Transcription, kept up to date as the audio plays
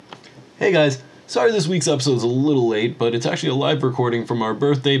Hey guys, sorry this week's episode is a little late, but it's actually a live recording from our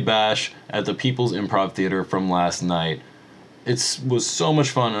birthday bash at the People's Improv Theater from last night. It was so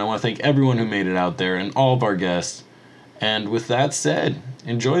much fun, and I want to thank everyone who made it out there and all of our guests. And with that said,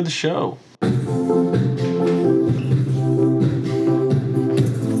 enjoy the show.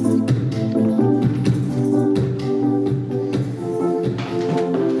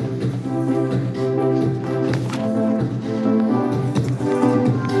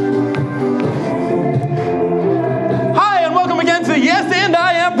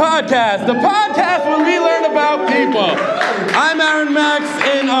 The podcast where we learn about people. I'm Aaron Max,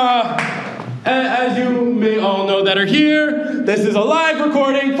 and as you may all know that are here, this is a live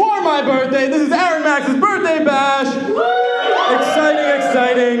recording for my birthday. This is Aaron Max's birthday bash.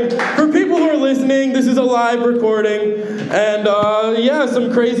 Exciting. For people who are listening, this is a live recording, and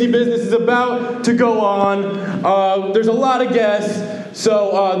some crazy business is about to go on. There's a lot of guests,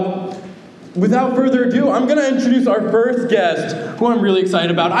 so without further ado, I'm going to introduce our first guest, who I'm really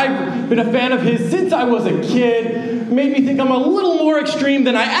excited about. I've been a fan of his since I was a kid. Made me think I'm a little more extreme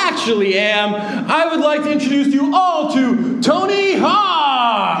than I actually am. I would like to introduce you all to Tony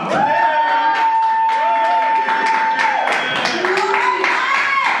Hawk!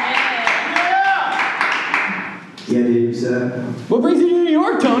 Yeah, dude, What brings you to New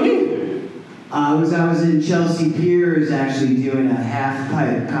York, Tony? I was in Chelsea Piers actually doing a half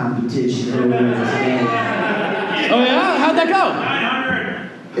pipe competition earlier today. Oh yeah? How'd that go? 900.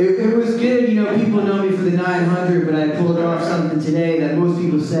 It was good, people know me for the 900, but I pulled off something today that most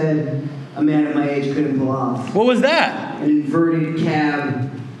people said a man of my age couldn't pull off. What was that? An inverted cab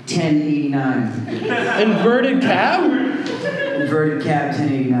 1089. Inverted cab? Inverted cab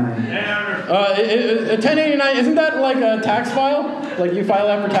 1089. A 1089, isn't that like a tax file? Like you file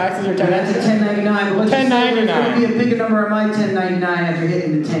that for taxes or 1099? That's a 1099, but let's 1099. There's going to be a bigger number on my 1099 after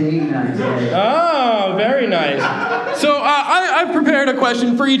hitting the 1089 today. Oh, very nice. So I've prepared a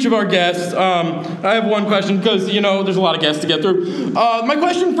question for each of our guests. I have one question because, there's a lot of guests to get through. My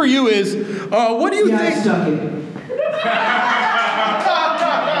question for you is, what do you think... I stuck it.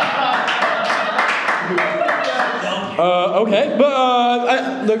 Okay,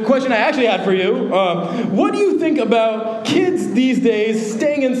 but the question I actually had for you, what do you think about kids these days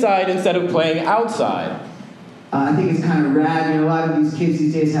staying inside instead of playing outside? I think it's kind of rad. A lot of these kids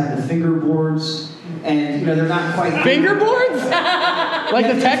these days have the fingerboards, and they're not quite... Fingerboards? Like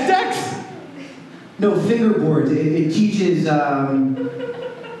the tech decks? No, fingerboards. It teaches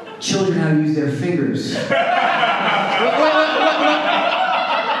children how to use their fingers.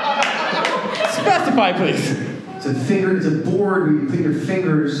 Specify, please. It's a board where you put your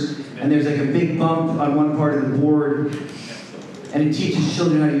fingers, and there's like a big bump on one part of the board, and it teaches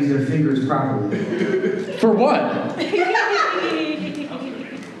children how to use their fingers properly. For what?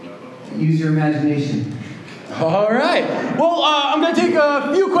 Use your imagination. All right. Well, I'm going to take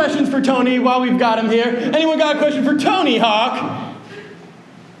a few questions for Tony while we've got him here. Anyone got a question for Tony Hawk?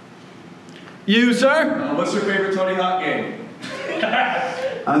 You, sir? What's your favorite Tony Hawk game?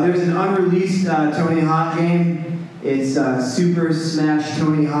 There's an unreleased Tony Hawk game. It's Super Smash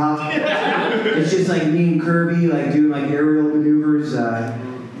Tony Hawk. It's just like me and Kirby doing aerial maneuvers.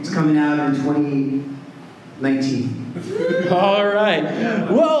 It's coming out in 2019. All right.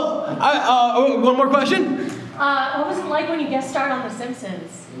 Well, one more question. What was it like when you guest starred on The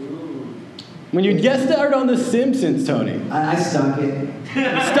Simpsons? When you guest starred on The Simpsons, Tony. I stuck it.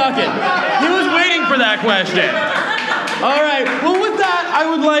 Stuck it. He was waiting for that question. All right. Well, with that, I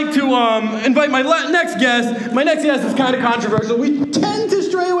would like to invite my next guest. My next guest is kind of controversial. We tend to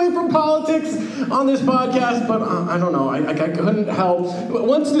stray away from politics on this podcast, but I don't know. I couldn't help.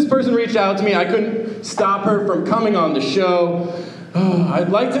 Once this person reached out to me, I couldn't stop her from coming on the show. I'd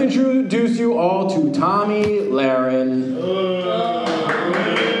like to introduce you all to Tomi Lahren.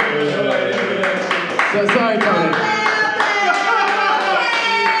 So, sorry, Tomi.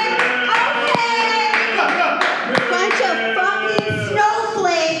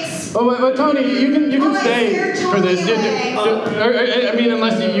 Oh, but Tony, you can stay for this. I mean,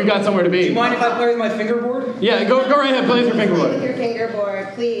 unless you got somewhere to be. Do you mind if I play with my fingerboard? Yeah, go right ahead. Play with your fingerboard. With your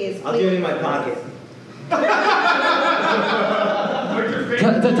fingerboard, please. I'll do it in my pocket.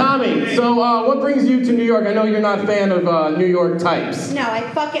 Tomi, so what brings you to New York? I know you're not a fan of New York types. No, I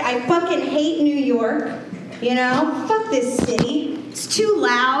fucking hate New York. Fuck this city. It's too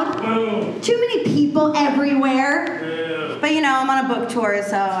loud. Too many people everywhere. But I'm on a book tour,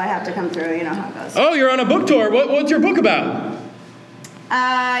 so I have to come through. You know how it goes. Oh, you're on a book tour. What's your book about?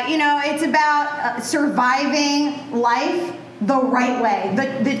 It's about surviving life the right way,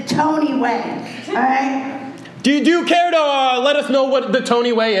 the Tony way. All right. Do you care to let us know what the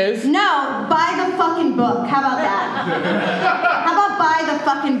Tony Way is? No, buy the fucking book. How about that? How about buy the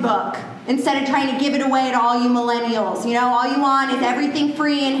fucking book instead of trying to give it away to all you millennials? You know, all you want is everything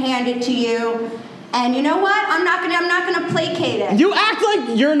free and handed to you. And you know what? I'm not gonna placate it. You act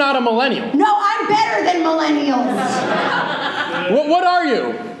like you're not a millennial. No, I'm better than millennials. What are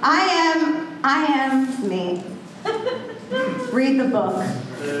you? I am me. Read the book.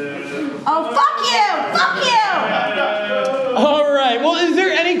 Oh, fuck you! All right. Well, is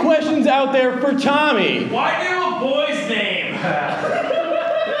there any questions out there for Tommy? Why do you have a boy's name?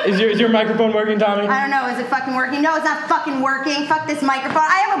 Is your microphone working, Tommy? I don't know. Is it fucking working? No, it's not fucking working. Fuck this microphone.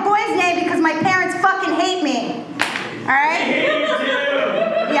 I have a boy's name because my parents fucking hate me. All right? Hey, you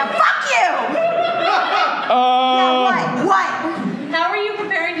do. Yeah, fuck you! Yeah, what? How are you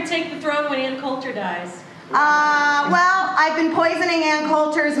preparing to take the throne when Ann Coulter dies? Well, I've been poisoning Ann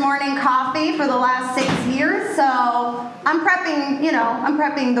Coulter's morning coffee for the last 6 years, so I'm prepping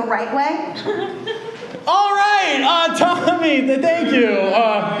the right way. All right, Tommy, thank you.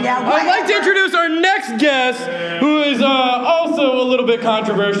 I'd like to introduce our next guest, who is also a little bit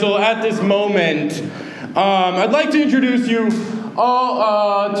controversial at this moment. I'd like to introduce you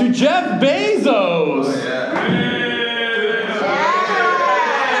all to Jeff Bezos. What's up?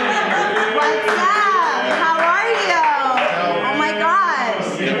 How are you? Oh my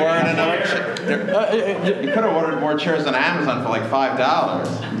gosh. There weren't enough. You could have ordered more chairs on Amazon for like $5.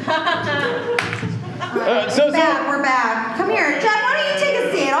 We're back. Come here, Jeff. Why don't you take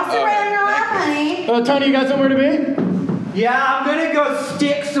a seat? I'll sit right on your lap, honey. Tony, you got somewhere to be? Yeah, I'm gonna go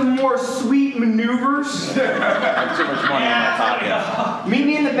stick some more sweet maneuvers. I have too much money in my pocket. Meet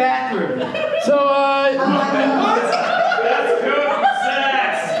me in the bathroom. So, That's good for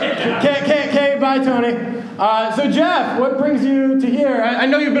sex. Okay, bye, Tony. So, Jeff, what brings you to here? I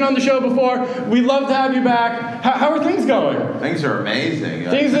know you've been on the show before. We'd love to have you back. How are things going? Things are amazing.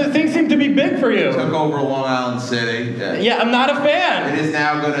 Things seem to be big for you. Took over Long Island City. Yeah, I'm not a fan. It is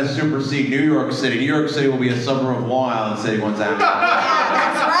now going to supersede New York City. New York City will be a suburb of Long Island City once Amazon. Yeah,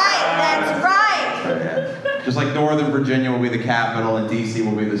 that's right. Just like Northern Virginia will be the capital and DC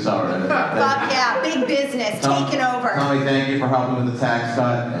will be the suburb. Fuck yeah, big business, taking over. Tommy, thank you for helping with the tax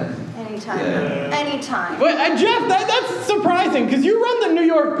cut. Anytime. Yeah. Anytime. But Jeff, that's surprising because you run the New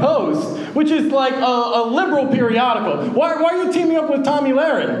York Post, which is like a liberal periodical. Why are you teaming up with Tommy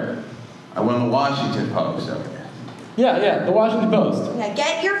Lahren? I went on the Washington Post. Yeah, the Washington Post. Yeah,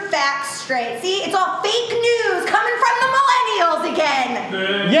 get your facts straight. See, it's all fake news coming from the millennials again.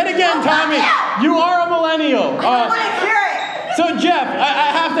 Yet again, Tommy, you are a millennial. I don't want to hear it. So Jeff,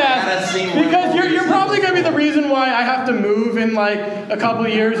 I have to ask, because you're probably going to be the reason why I have to move in like a couple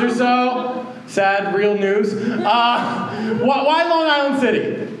of years or so. Sad, real news. Why Long Island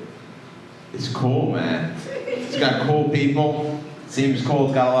City? It's cool, man. It's got cool people. Seems cool.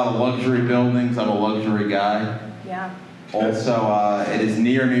 It's got a lot of luxury buildings. I'm a luxury guy. Yeah. Also, it is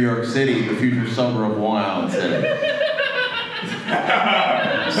near New York City, the future suburb of Long Island City.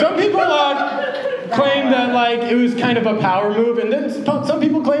 Some people claim that like it was kind of a power move, and then some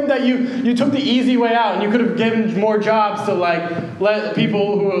people claim that you took the easy way out and you could have given more jobs to like let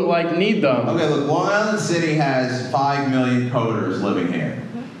people who like need them. Okay, look, Long Island City has 5 million coders living here.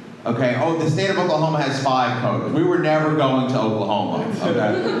 Okay, the state of Oklahoma has 5 coders. We were never going to Oklahoma,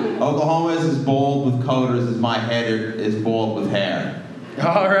 okay? Oklahoma is as bald with coders as my head is bald with hair.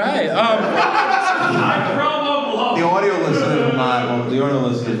 All right. I'm from Oklahoma. The audio listeners will not, the audio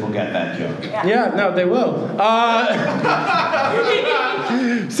listeners will get that joke. Yeah, no, they will.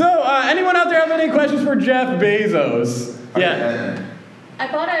 So, anyone out there have any questions for Jeff Bezos? Yeah. I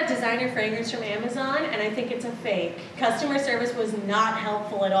bought a designer fragrance from Amazon, and I think it's a fake. Customer service was not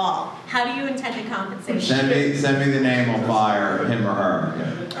helpful at all. How do you intend to compensate? Send me the name, I'll fire him or her.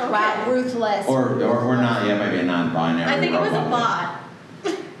 Okay. Wow, ruthless. Or not, yeah, maybe a non-binary. I think it was a robot.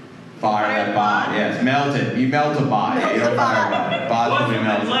 bot. Fire that bot, yes. Melt it. You melt a bot. You don't fire a bot. Bots will be What's the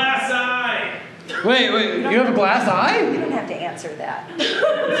melted. glass eye? Wait, you have a glass eye? You don't have to answer that. You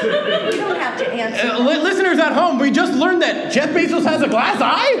don't have to answer. Listeners at home, we just learned that Jeff Bezos has a glass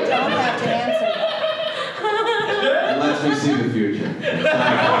eye? You don't have to answer that. It lets me see the future.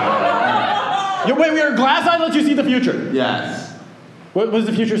 Wait, your glass eye lets you see the future? Yes. What does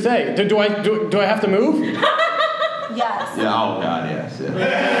the future say? Do I have to move? Yes. Yeah, oh God, yes.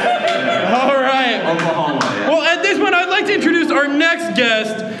 Yeah. All right. Oklahoma, yeah. Well, at this point, I'd like to introduce our next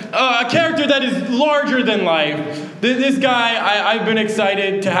guest, a character that is larger than life. This guy, I've been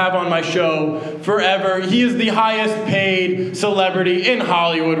excited to have on my show forever. He is the highest paid celebrity in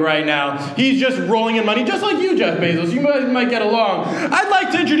Hollywood right now. He's just rolling in money, just like you, Jeff Bezos. You guys might get along. I'd like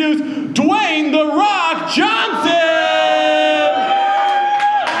to introduce Dwayne The Rock Johnson!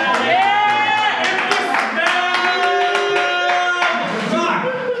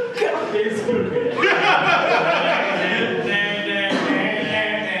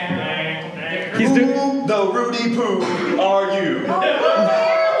 Who the Rudy Poo are you? Who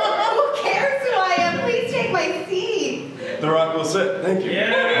cares who I am? Please take my seat. The Rock will sit. Thank you.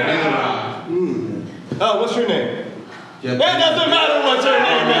 Yeah. Oh, what's your name? It doesn't matter what your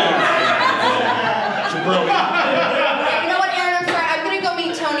name is. Jabroni. You know what, Aaron? I'm sorry. I'm gonna go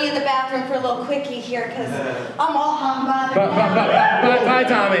meet Tony in the bathroom for a little quickie here because I'm all hot and bothered. Bye,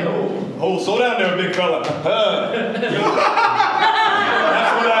 Tommy. Oh, slow down there, big fella.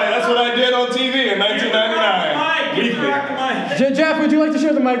 That's what I did on TV in 1999. Weekly. Jeff, would you like to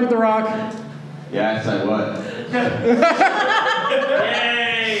share the mic with The Rock? Yes, I would.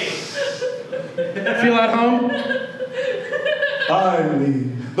 Yay! Feel at home? Finally,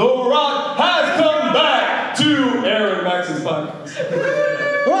 The Rock has come back to Aaron Max's podcast.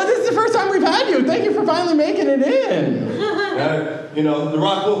 Well, this is the first time we've had you. Thank you for finally making it in. The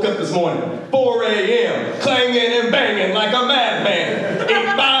Rock woke up this morning, 4 a.m., clanging and banging like a madman.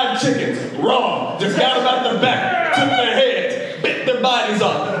 Ate 5 chickens, raw, just got them out the back, took their heads, bit their bodies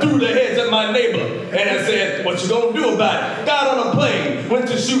off, threw their heads at my neighbor, and I said, what you gonna do about it? Got on a plane, went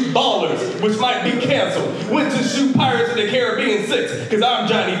to shoot Ballers, which might be canceled, went to shoot Pirates of the Caribbean 6, because I'm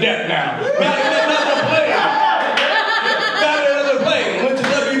Johnny Depp now. Got in another plane, went to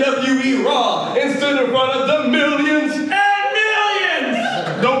WWE Raw, and stood in front of the millions and millions,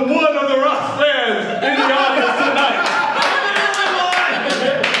 the one of the Rock fans in the audience tonight.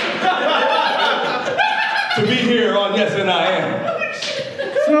 To be here on Yes and I Am.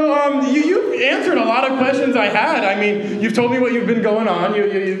 So, you've answered a lot of questions I had. I mean, you've told me what you've been going on.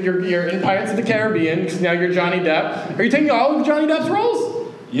 You're in Pirates of the Caribbean, because now you're Johnny Depp. Are you taking all of Johnny Depp's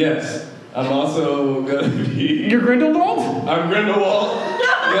roles? Yes. I'm also gonna be... You're Grindelwald? I'm Grindelwald.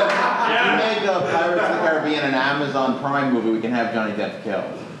 Yep. If we made the Pirates of the Caribbean an Amazon Prime movie, we can have Johnny Depp killed.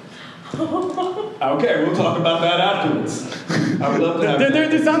 Okay, we'll talk about that afterwards. I would love to have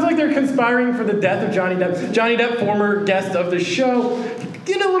It sounds like they're conspiring for the death of Johnny Depp. Johnny Depp, former guest of the show.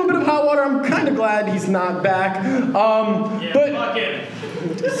 In a little bit of hot water. I'm kind of glad he's not back. But fuck him.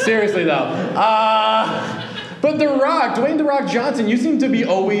 seriously though, but The Rock, Dwayne The Rock Johnson, you seem to be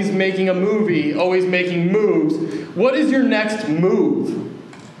always making a movie, always making moves. What is your next move?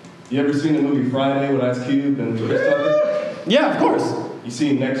 You ever seen the movie Friday with Ice Cube and Chris Tucker? Yeah, of course. You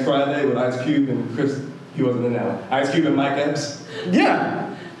seen Next Friday with Ice Cube and Chris? He wasn't in that one. Ice Cube and Mike Epps?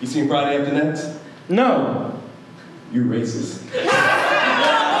 Yeah. You seen Friday After Next? No. You racist.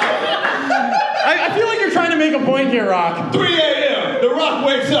 I feel like you're trying to make a point here, Rock. 3 a.m. The Rock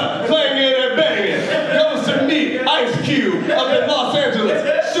wakes up, clanging and banging. Goes to meet Ice Cube up in Los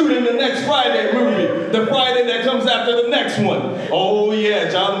Angeles, shooting the next Friday movie. The Friday that comes after the next one. Oh yeah,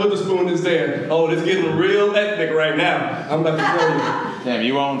 John Witherspoon is there. Oh, it's getting real ethnic right now. I'm about to tell you. Damn,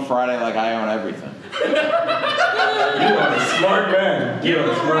 you own Friday like I own everything. You are a smart man. You're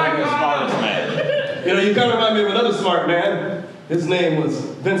a smart I'm the man. smartest man. You kind of remind me of another smart man. His name was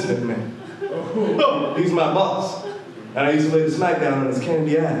Vince McMahon. He's my boss. And I used to lay the smackdown on his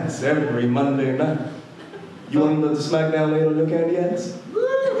candy ass every Monday night. You want to let the smackdown lay on your candy ass?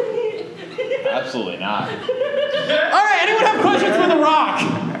 Absolutely not. All right, anyone have questions for The Rock?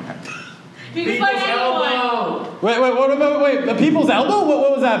 You can find anyone. Wait, the People's Elbow?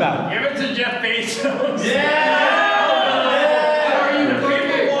 What was that about? Give it to Jeff Bezos.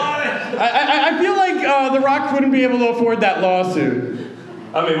 I feel like The Rock wouldn't be able to afford that lawsuit.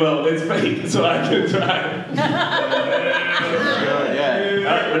 I mean, well, it's fake, so I can try. Yeah.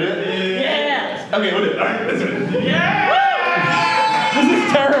 All right, we're doing it? Yeah. Okay, we'll do it. All right, let's do it. This is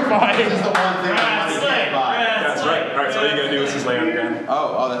terrifying. That's the one thing I want to get by. That's right. All right, so all you gotta do is just lay on the ground.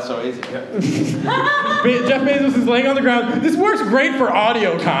 Oh, that's so easy. Jeff Bezos is laying on the ground. This works great for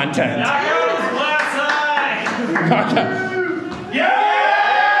audio content. Knock out his glass eye. Yeah!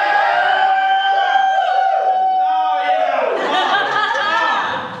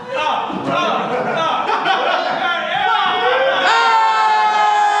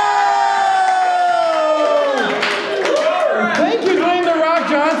 Thank you, Dwayne The Rock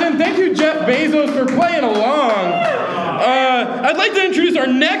Johnson. Thank you, Jeff Bezos, for playing along. I'd like to introduce our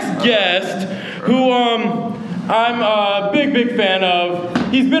next guest, who I'm a big fan of.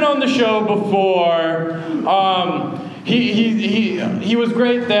 He's been on the show before. He was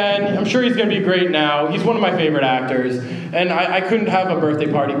great then. I'm sure he's going to be great now. He's one of my favorite actors. And I couldn't have a birthday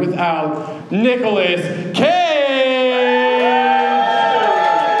party without Nicolas Cage.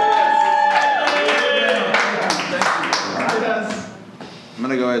 I'm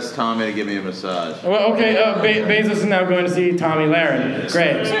gonna go ask Tommy to give me a massage. Well, okay, Bezos is now going to see Tommy Lahren.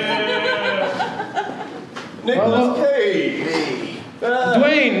 Great. Nicolas Cage.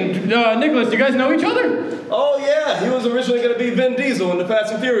 Dwayne, Nicholas, do you guys know each other? Oh yeah, he was originally gonna be Vin Diesel in the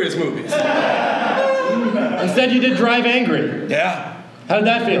Fast and Furious movies. Instead, you did Drive Angry. Yeah. How did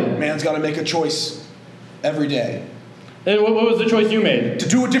that feel? Man's got to make a choice every day. And what was the choice you made? To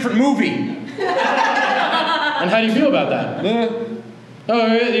do a different movie. And how do you feel about that?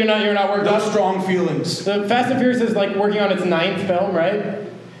 Oh, you're not worked No up? strong feelings. The Fast and Furious is like working on its 9th film, right?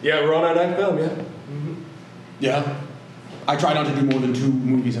 Yeah, we're on our 9th film, yeah. Yeah. I try not to do more than 2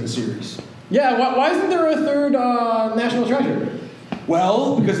 movies in a series. Yeah, why isn't there a 3rd National Treasure?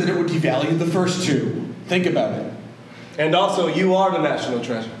 Well, because then it would devalue the first 2. Think about it. And also, you are the national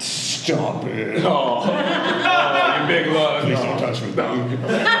treasure. Stop it. Oh, you big love. Please don't touch me.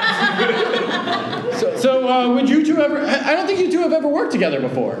 So would you two ever... I don't think you two have ever worked together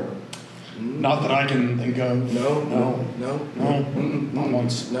before. Not that I can think of. No. Not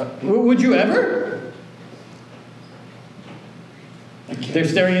once. No. Would you ever? They're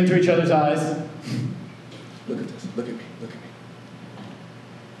staring into each other's eyes. Look at this. Look at me.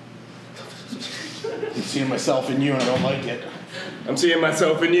 I'm seeing myself in you and I don't like it. I'm seeing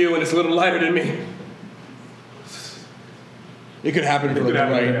myself in you and it's a little lighter than me. It could happen for the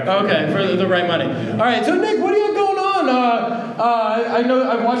right. Okay, for the right money. All right, so Nick, what do you have going on? I know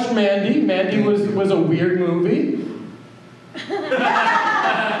I've watched Mandy. Mandy was a weird movie.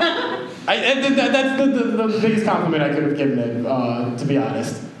 That's the biggest compliment I could have given it, to be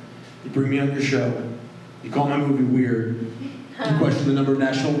honest. You bring me on your show. You call my movie weird. You question the number of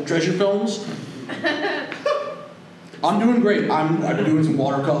National Treasure films. I'm doing great. I'm doing some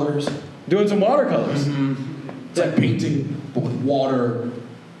watercolors. Doing some watercolors. Mm-hmm. It's like painting, but with water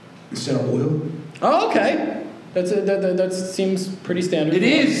instead of oil. Oh, okay. That seems pretty standard. It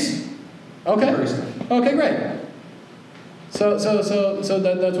is. Okay. Very standard. Okay, great. So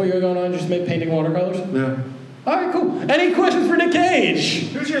that's what you're going on, just painting watercolors? Yeah. All right, cool. Any questions for Nick Cage?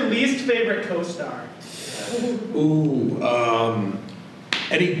 Who's your least favorite co-star? Ooh,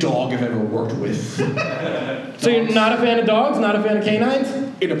 any dog I've ever worked with. So you're not a fan of dogs? Not a fan of canines?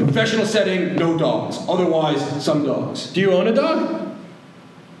 In a professional setting, no dogs. Otherwise, some dogs. Do you own a dog?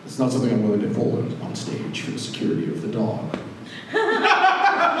 It's not something I'm willing to divulge on stage for the security of the dog.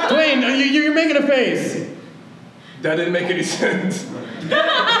 Dwayne, you're making a face. That didn't make any sense.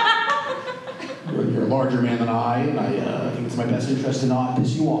 You're a larger man than I, and I think it's my best interest to not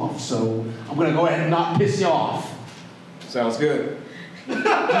piss you off. So I'm going to go ahead and not piss you off. Sounds good.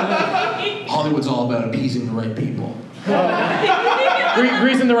 Hollywood's all about appeasing the right people.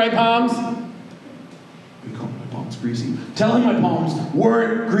 Greasing the right palms? You call my palms greasy? Tell him my palms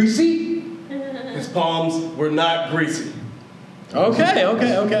weren't greasy? His palms were not greasy. Okay.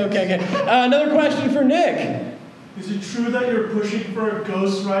 Another question for Nick. Is it true that you're pushing for a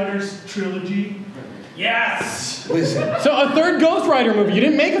Ghost Riders trilogy? Yes! Listen. So a 3rd Ghost Rider movie. You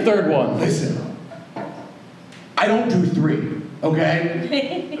didn't make a 3rd one. Listen. I don't do 3, okay?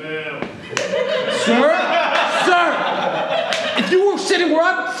 Sir? If you were sitting where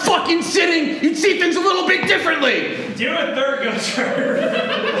I'm fucking sitting, you'd see things a little bit differently. Do a 3rd Ghost Rider.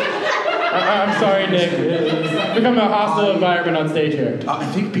 I'm sorry, Nick. It's become a hostile environment on stage here. I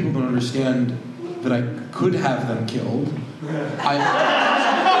think people don't understand that I could have them killed.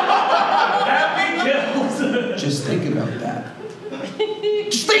 Just think about that.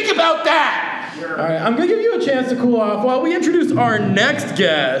 Just think about that! All right, I'm going to give you a chance to cool off while we introduce our next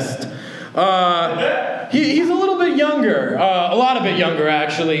guest. He's a little bit younger, a lot of bit younger,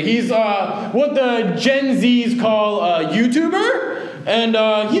 actually. He's what the Gen Zs call a YouTuber. And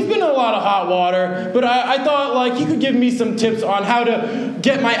he's been in a lot of hot water, but I thought like he could give me some tips on how to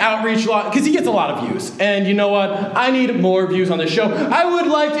get my outreach, because he gets a lot of views. And you know what? I need more views on this show. I would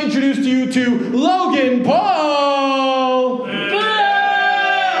like to introduce to you to Logan Paul.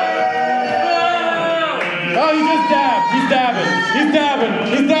 Oh, he just dabbed. He's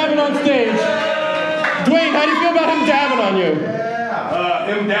dabbing on stage. Dwayne, how do you feel about him dabbing on you?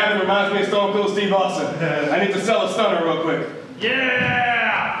 Him dabbing reminds me of Stone Cold Steve Austin. I need to sell a stunner real quick.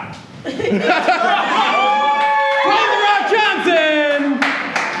 Yeah! Dwayne The Rock Johnson!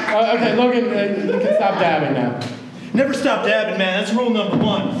 Okay, Logan, you can stop dabbing now. Never stop dabbing, man. That's rule number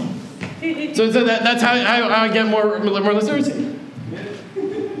 1. So that's how I get more listeners?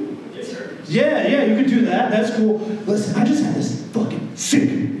 Yeah, you can do that. That's cool. Listen, I just had this fucking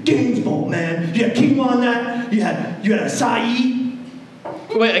sick Games Bowl, man. You had King on that. You had acai.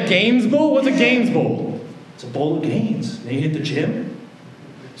 Wait, a Games Bowl? What's a Games Bowl? It's a bowl of games. Then you hit the gym.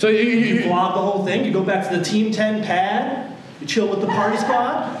 So you vlog the whole thing. You go back to the Team 10 pad. You chill with the party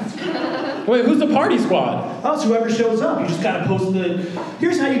squad. Wait, who's the party squad? Oh, it's whoever shows up. You just gotta post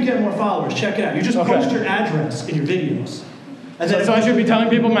here's how you get more followers. Check it out. You just post your address in your videos. And then So I should be telling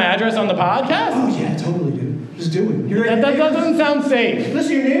people my address on the podcast? Oh yeah, totally, dude. Just do it. That doesn't sound safe.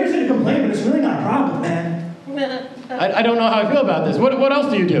 Listen, your neighbor's gonna complain, but it's really not a problem, man. I don't know how I feel about this. What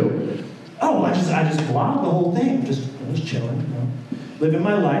else do you do? Oh, I just vlog the whole thing. Just chilling, living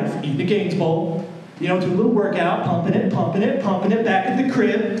my life, eating the Gaines Bowl, do a little workout, pumping it back at the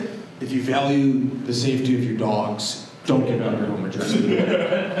crib. If you value the safety of your dogs, don't give out your home address.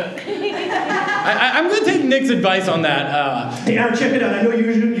 I'm going to take Nick's advice on that. Hey, Aaron, check it out. I know you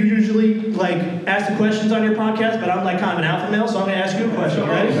usually ask the questions on your podcast, but I'm kind of an alpha male, so I'm going to ask you a question.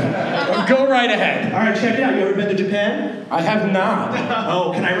 Ready? Go right ahead. All right, check it out. You ever been to Japan? I have not.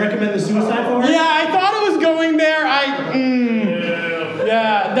 Oh, can I recommend the Suicide Forest? Yeah, I thought it was going there. I've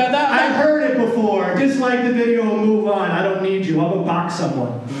heard it before. Dislike the video and move on. I don't need you. I'll go box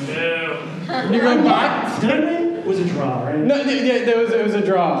someone. You're going to box? Did I win? It was a draw, right? No, it was a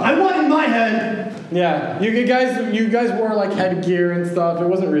draw. I won in my head. Yeah, you guys wore headgear and stuff. It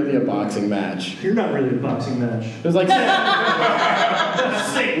wasn't really a boxing match. You're not really a boxing match. It was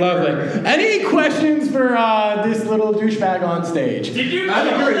lovely. Any questions for this little douchebag on stage? Did you kill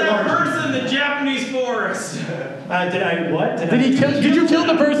that person in the Japanese forest? Did I what? Did you kill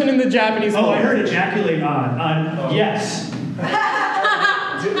the person in the Japanese forest? Oh, I heard ejaculate on yes.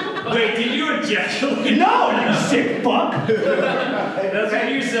 Wait, did you ejaculate? No, you sick fuck. That's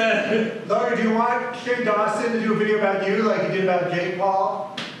what you said. Laura, do you want Kim Dawson to do a video about you like he did about Jake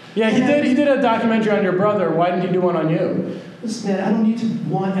Paul? Yeah, he did. He did a documentary on your brother. Why didn't he do one on you? Listen, man, I don't need to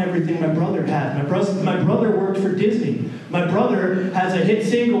want everything my brother had. My brother worked for Disney. My brother has a hit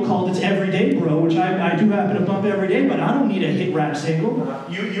single called "It's Everyday Bro," which I do happen to bump every day, but I don't need a hit rap single.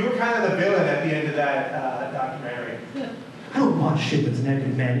 You were kind of the villain at the end of that documentary. I don't want shit that's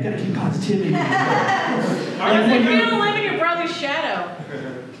negative, man. You gotta keep positivity. How does it feel to live in your brother's shadow?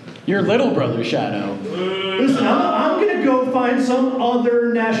 Your little brother's shadow. Listen, I'm gonna go find some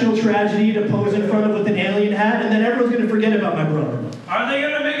other national tragedy to pose in front of with an alien hat, and then everyone's gonna forget about my brother. Are they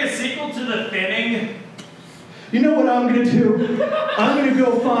gonna make a sequel to The Thinning? You know what I'm gonna do? I'm gonna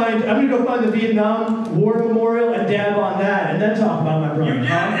go find the Vietnam War Memorial and dab on that, and then talk about my brother. You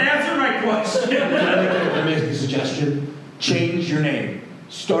didn't answer my question. Can I make a suggestion? Change your name.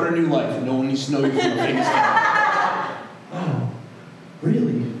 Start a new life. No one needs to know you from a famous family. Oh,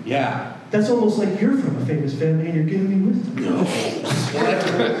 really? Yeah. That's almost like you're from a famous family and you're giving me wisdom. No.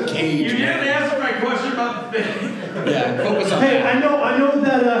 You didn't answer my question about The Thinning. Yeah, focus on Hey, I know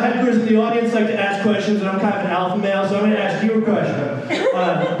that hecklers in the audience like to ask questions, and I'm kind of an alpha male, so I'm going to ask you a question.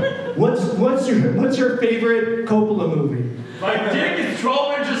 What's your favorite Coppola movie? My dick is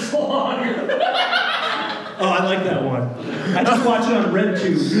 12 inches long. Oh, I like that one. I just watched it on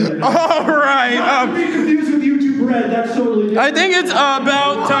RedTube. All right. Not to be confused with YouTube Red. That's totally different. I think it's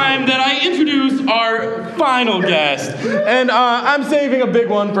about time that I introduce our final guest. And I'm saving a big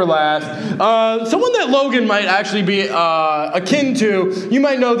one for last. Someone that Logan might actually be akin to. You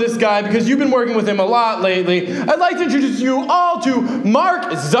might know this guy because you've been working with him a lot lately. I'd like to introduce you all to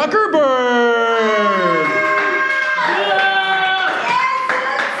Mark Zuckerberg.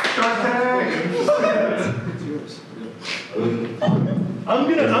 I'm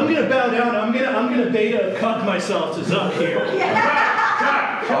gonna bow down. I'm gonna beta cuck myself to Zuck here.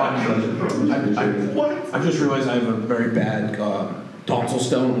 I just realized I have a very bad tonsil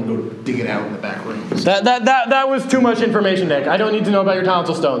stone. I'm gonna go dig it out in the back room. That was too much information, Nick. I don't need to know about your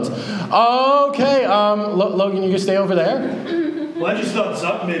tonsil stones. Okay, Logan, you can stay over there. Well, I just thought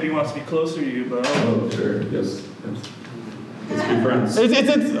Zuck maybe wants to be closer to you, but oh, sure, yes. Let's be friends. It's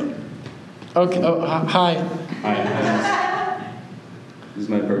okay. Oh, hi. Hi. This is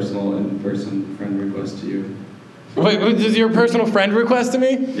my personal in-person friend request to you. Wait, is your personal friend request to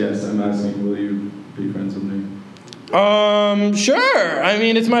me? Yes, I'm asking, will you be friends with me? Sure. I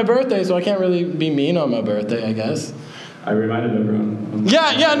mean, it's my birthday, so I can't really be mean on my birthday, I guess. I reminded everyone.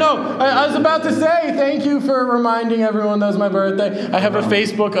 No. I was about to say, thank you for reminding everyone that was my birthday. I have a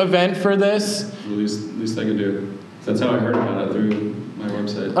Facebook event for this. The least I could do. That's how I heard about it, through my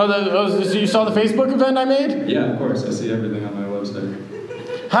website. So you saw the Facebook event I made? Yeah, of course. I see everything on my website.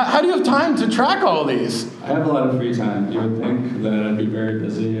 How do you have time to track all these? I have a lot of free time. You would think that I'd be very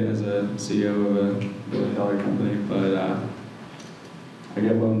busy as a CEO of a $1 billion company, but I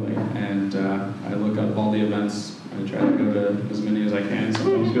get lonely, and I look up all the events. I try to go to as many as I can.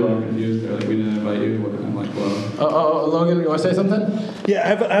 Sometimes people are confused. They're like, "We didn't invite you." And I'm like, "Well." Logan, you want to say something? Yeah, I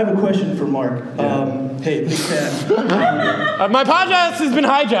have a question for Mark. Hey, big fan. My podcast has been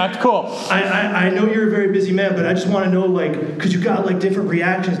hijacked. Cool. I know you're a very busy man, but I just want to know, like, because you got like different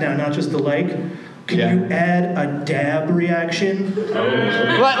reactions now, not just the like. Can you add a dab reaction?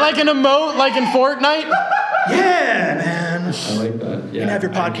 Like an emote, like in Fortnite? Yeah, man. I like that. Yeah. You can have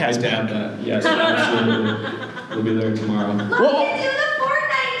your podcast I back. that. Yes, absolutely. We'll be there tomorrow. Let me do the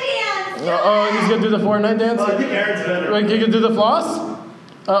Fortnite dance. He's gonna do the Fortnite dance? I think Aaron's better. Wait, you can do the floss? Okay.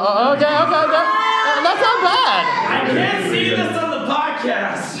 That's not bad. I can't see this on the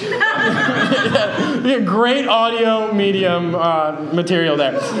podcast. Yeah, great audio medium material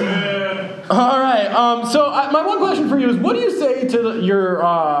there. All right. So my one question for you is, what do you say to your?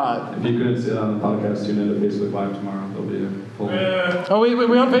 If you couldn't see it on the podcast, tune into Facebook Live tomorrow. There'll be a full. Oh, we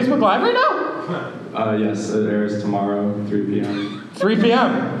on Facebook Live right now? Yes, it airs tomorrow, 3 p.m. 3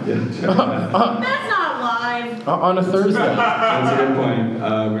 p.m. Yeah. That's not live. On a Thursday. That's a good point.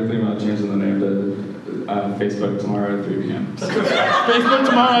 We're thinking about changing the name to Facebook tomorrow at 3 p.m. Facebook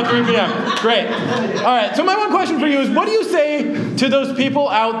tomorrow at 3 p.m. Great. All right. So my one question for you is, what do you say to those people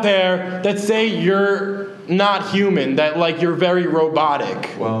out there that say you're not human, that like you're very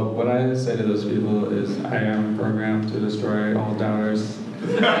robotic? Well, what I say to those people is I am programmed to destroy all doubters.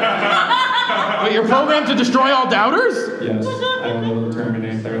 Wait, you're programmed to destroy all doubters? Yes, I will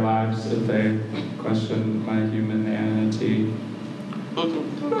terminate their lives if they question my humanity. What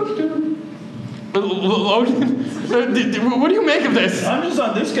do you make of this? I'm just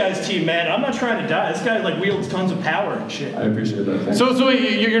on this guy's team, man. I'm not trying to die. This guy like wields tons of power and shit. I appreciate that. Thanks. So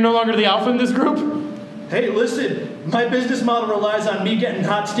wait, you're no longer the alpha in this group? Hey, listen, my business model relies on me getting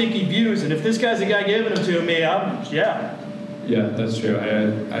hot, sticky views, and if this guy's the guy giving them to me, Yeah, that's true.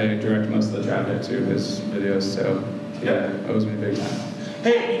 I direct most of the traffic to his videos, so yeah, owes me big time.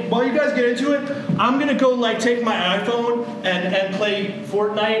 Hey, while you guys get into it, I'm gonna go like take my iPhone and play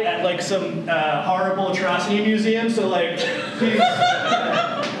Fortnite at like some horrible atrocity museum. So like, please.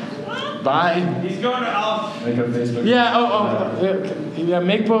 Bye. He's going to Make a Facebook. Yeah. Yeah.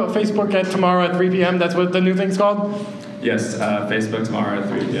 Make Facebook at tomorrow at 3 p.m. That's what the new thing's called. Yes, Facebook tomorrow at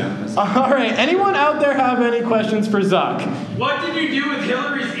 3 p.m. All right. Anyone out there have any questions for Zuck? What did you do with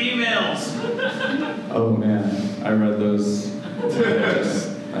Hillary's emails? Oh man, I read those. I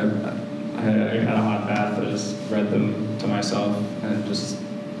had a hot bath. I just read them to myself and just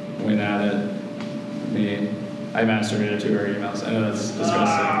went at it. I masturbated to her emails. I know that's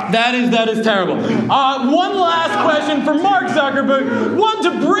disgusting. That is terrible. One last question for Mark Zuckerberg. One to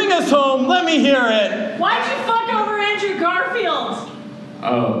bring us home. Let me hear it. Why'd you fuck over Andrew Garfield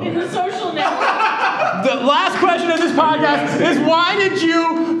Oh. in the social network? The last question of this podcast is, why did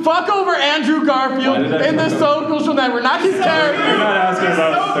you fuck over Andrew Garfield in the social network? Not his character. You're not asking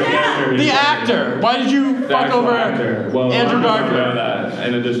about the character. The actor. Why did you fuck over Andrew Garfield? Know that.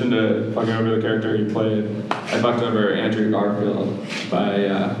 In addition to fucking over the character he played, I fucked over Andrew Garfield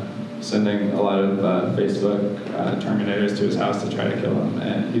by sending a lot of Facebook Terminators to his house to try to kill him,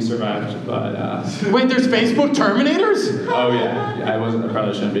 and he survived. But wait, there's Facebook Terminators? Oh yeah, I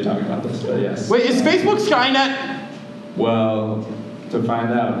probably shouldn't be talking about this, but yes. Wait, is Facebook Skynet? Well, to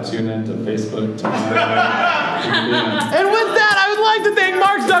find out, tune in to Facebook tomorrow. And with that, I would like to thank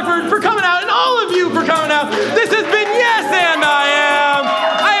Mark Zuckerberg for coming out, and all of you for coming out. This has been Yes and I Am.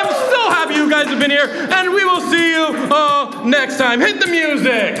 I am so happy you guys have been here, and we will see you next time. Hit the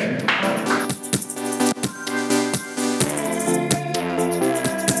music.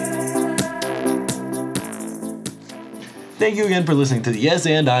 Thank you again for listening to the Yes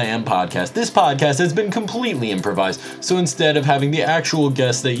and I Am podcast. This podcast has been completely improvised, so instead of having the actual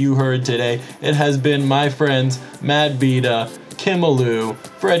guests that you heard today, it has been my friends Matt Bida, Kim Alou,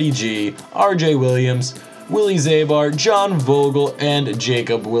 Freddie G, RJ Williams, Willie Zabar, John Vogel, and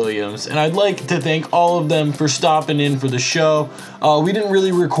Jacob Williams. And I'd like to thank all of them for stopping in for the show. We didn't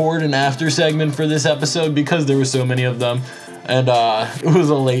really record an after segment for this episode because there were so many of them. And it was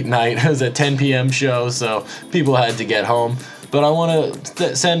a late night. It was a 10 p.m. show, so people had to get home. But I want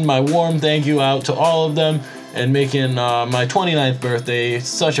to send my warm thank you out to all of them and making my 29th birthday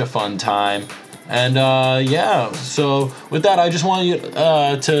such a fun time. And yeah, so with that, I just want you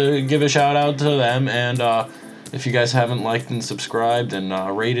to give a shout out to them. And if you guys haven't liked and subscribed and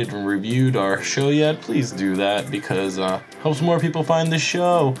rated and reviewed our show yet, please do that, because helps more people find the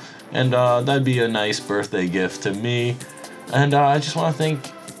show. And that'd be a nice birthday gift to me. And I just want to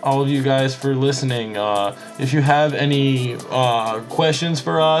thank all of you guys for listening. If you have any questions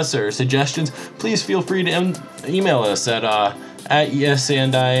for us or suggestions, please feel free to email us at at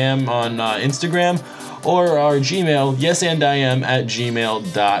yesandIam on Instagram, or our Gmail,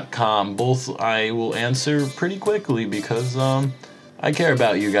 yesandiam@gmail.com. Both I will answer pretty quickly because I care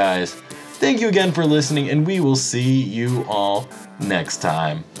about you guys. Thank you again for listening, and we will see you all next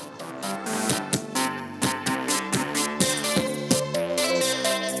time.